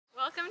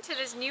Welcome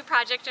to this new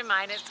project of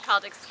mine. It's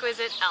called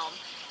Exquisite Elm.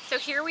 So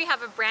here we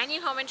have a brand new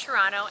home in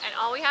Toronto, and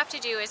all we have to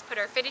do is put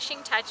our finishing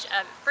touch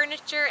of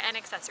furniture and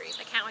accessories.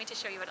 I can't wait to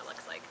show you what it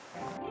looks like.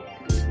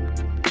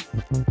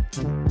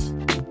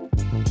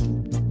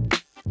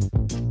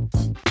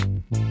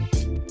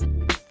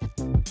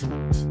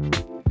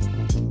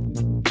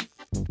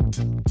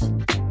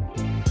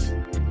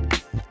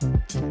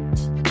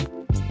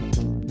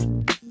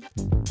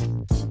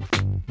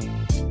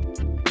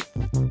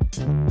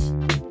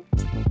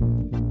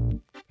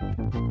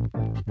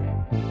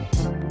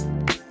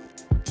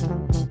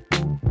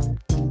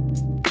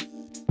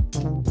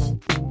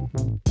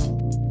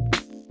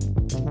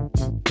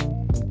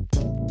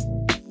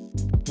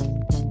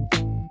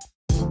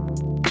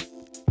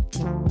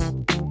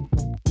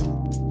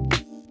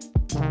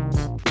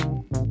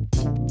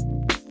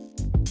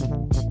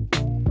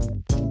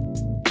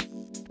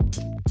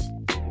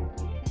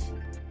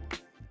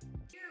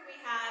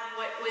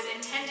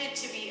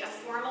 To be a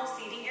formal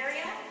seating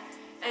area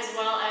as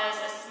well as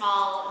a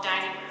small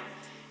dining room.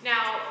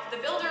 Now the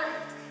builder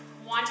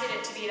wanted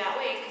it to be that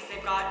way because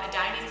they've got a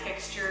dining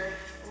fixture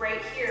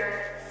right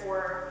here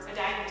for a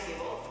dining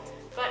table,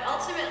 but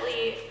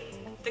ultimately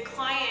the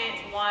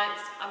client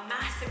wants a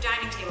massive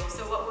dining table.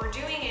 So what we're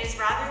doing is,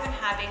 rather than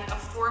having a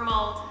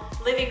formal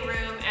living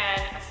room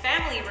and a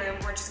family room,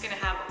 we're just going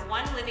to have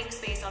one living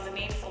space on the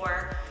main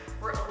floor.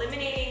 We're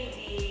eliminating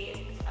the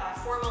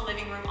formal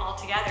living room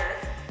altogether,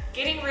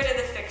 getting rid of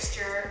the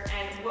fixture,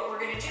 and what we're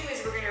going to do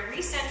is we're going to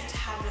recenter to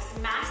have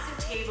this massive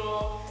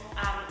table,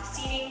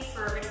 seating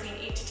for between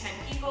 8 to 10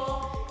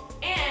 people,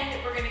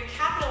 and we're going to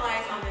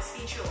capitalize on this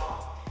feature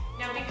wall.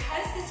 Now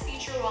because this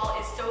feature wall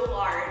is so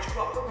large,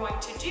 what we're going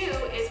to do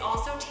is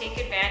also take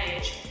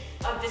advantage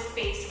of the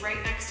space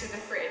right next to the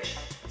fridge.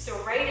 So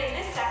right in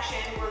this section,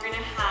 we're going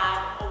to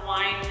have a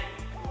wine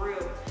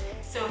room.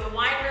 So the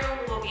wine room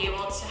will be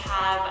able to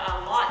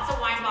have lots of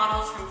wine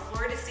bottles from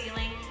floor to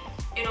ceiling.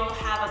 It'll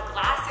have a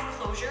glass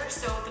enclosure,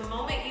 so the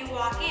moment you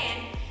walk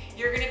in,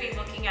 you're going to be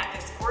looking at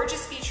this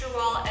gorgeous feature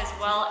wall as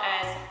well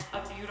as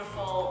a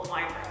beautiful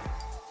wine room.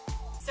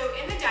 So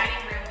in the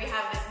dining room, we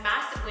have this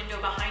massive window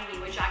behind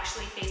me which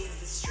actually faces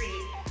the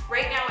street.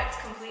 Right now it's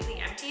completely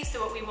empty,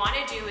 so what we want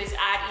to do is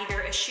add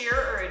either a sheer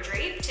or a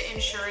drape to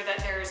ensure that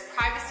there's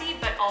privacy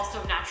but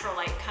also natural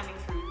light coming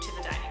through to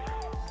the dining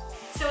room.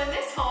 So in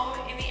this home,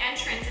 in the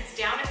entrance, it's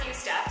down a few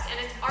steps and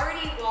it's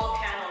already wall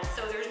paneled,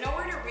 so there's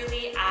nowhere to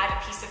really add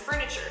a piece of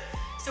furniture.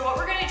 So what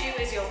we're going to do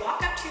is you'll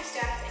walk up 2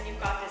 steps and you've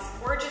got this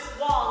gorgeous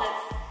wall that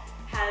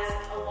has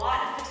a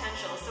lot of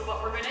potential. So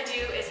what we're going to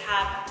do is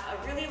have a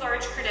really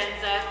large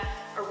credenza,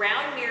 a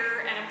round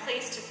mirror, and a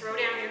place to throw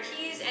down your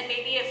keys and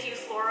maybe a few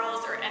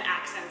florals and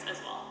accents as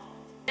well.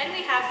 Then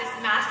we have this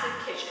massive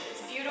kitchen.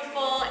 It's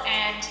beautiful,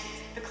 and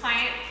the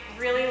client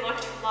really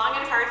looked long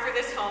and hard for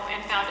this home and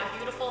found a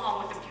beautiful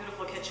home with a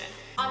beautiful kitchen.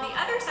 On the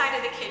other side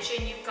of the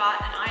kitchen, you've got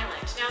an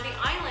island. Now the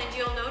island,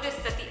 you'll notice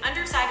that the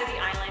underside of the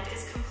island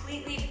is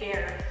completely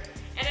bare,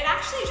 and it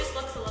actually just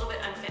looks a little bit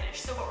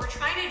unfinished. So what we're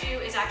trying to do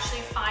is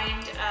actually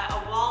find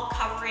a wall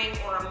covering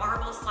or a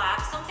marble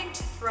slab, something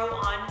to throw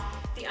on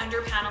the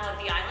under panel of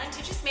the island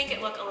to just make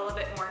it look a little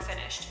bit more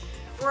finished.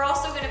 We're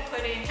also going to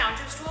put in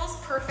counter stools,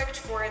 perfect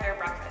for their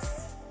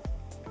breakfasts.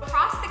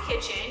 Across the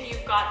kitchen,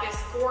 you've got this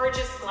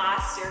gorgeous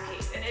glass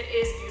staircase, and it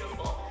is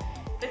beautiful.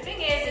 The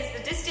thing is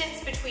the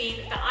distance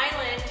between the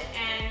island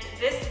and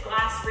this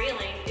glass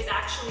railing is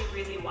actually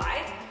really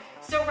wide.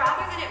 So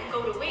rather than it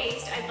go to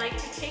waste, I'd like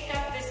to take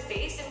up this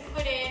space and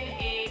put in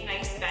a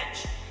nice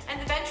bench. And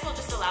the bench will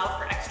just allow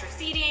for extra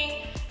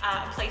seating,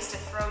 a place to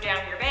throw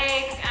down your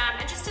bags,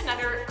 and just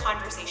another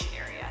conversation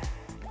area.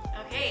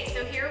 Okay,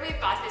 so here we've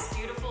got this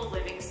beautiful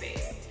living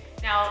space.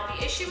 Now,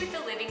 the issue with the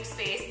living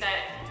space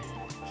that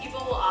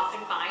people will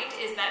often find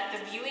is that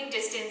the viewing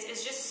distance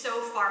is just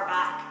so far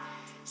back.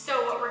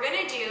 So what we're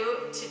going to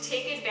do to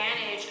take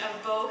advantage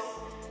of both,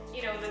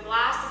 the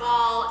glass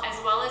wall as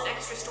well as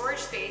extra storage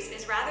space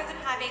is, rather than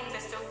having the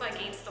sofa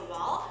against the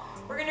wall,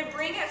 we're going to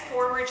bring it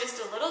forward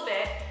just a little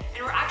bit,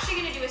 and we're actually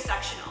going to do a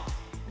sectional.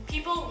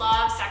 People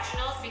love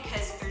sectionals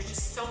because there's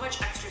just so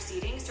much extra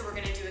seating, so we're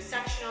going to do a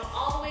sectional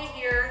all the way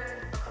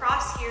here,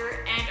 across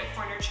here, and a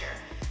corner chair.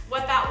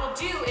 What that will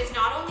do is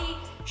not only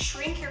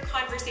shrink your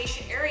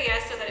conversation area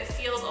so that it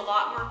feels a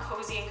lot more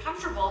cozy and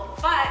comfortable,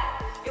 but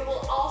it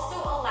will also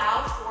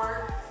allow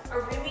for a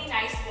really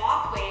nice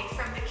walkway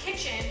from the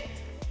kitchen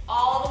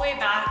all the way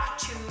back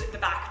to the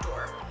back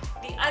door.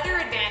 The other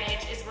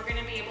advantage is we're going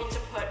to be able to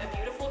put a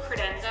beautiful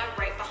credenza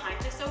right behind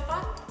the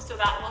sofa, so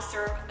that will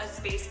serve a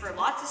space for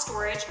lots of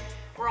storage.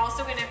 We're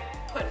also going to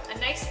put a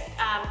nice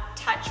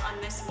touch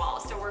on this wall,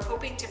 so we're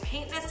hoping to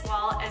paint this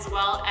wall as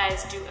well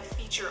as do a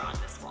feature on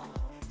this wall.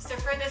 So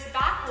for this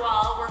back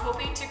wall, we're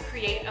hoping to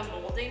create a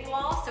molding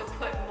wall, so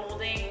put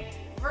molding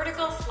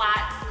vertical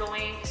slats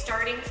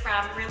starting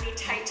from really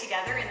tight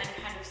together and then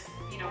kind of,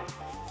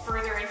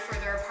 further and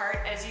further apart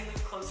as you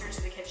move closer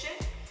to the kitchen.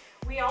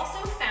 We also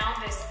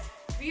found this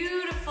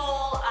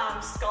beautiful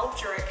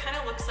sculpture. It kind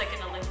of looks like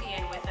an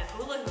Olympian with a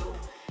hula hoop,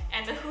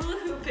 and the hula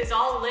hoop is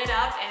all lit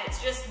up and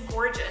it's just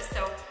gorgeous.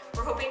 So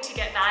we're hoping to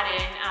get that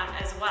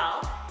in as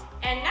well.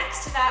 And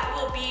next to that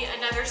will be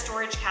another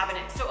storage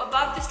cabinet. So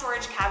above the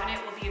storage cabinet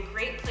will be a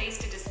great place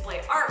to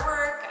display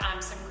artwork,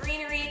 some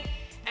greenery,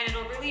 and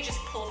it'll really just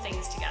pull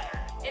things together.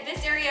 In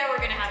this area, we're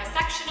gonna have a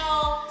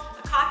sectional,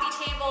 a coffee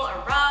table,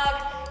 a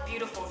rug,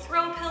 beautiful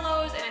throw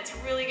pillows, and it's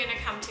really gonna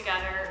come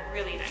together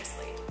really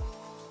nicely.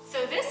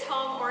 So this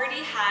home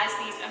already has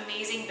these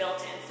amazing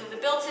built-ins. So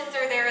the built-ins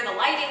are there, the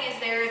lighting is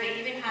there, they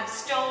even have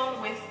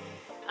stone with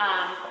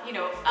you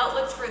know,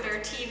 outlets for their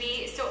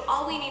TV. So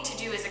all we need to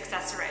do is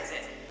accessorize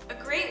it.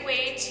 A great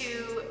way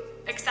to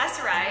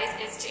accessorize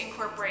is to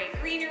incorporate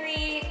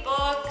greenery,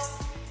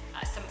 books,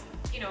 some,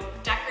 you know,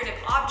 decorative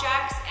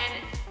objects, and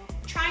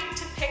trying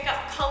to pick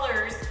up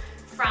colors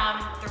from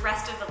the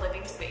rest of the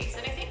living space.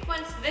 And I think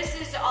once this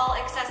is all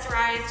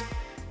accessorized,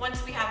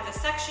 once we have the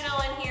sectional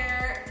in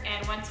here,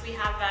 and once we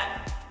have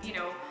that, you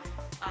know,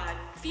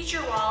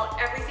 feature wall,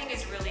 everything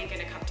is really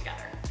gonna come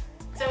together.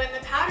 So in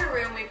the powder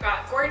room, we've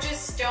got gorgeous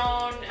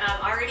stone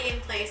already in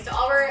place. So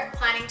all we're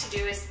planning to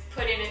do is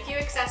put in a few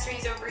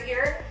accessories over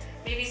here,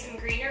 maybe some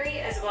greenery,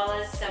 as well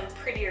as some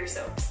prettier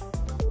soaps.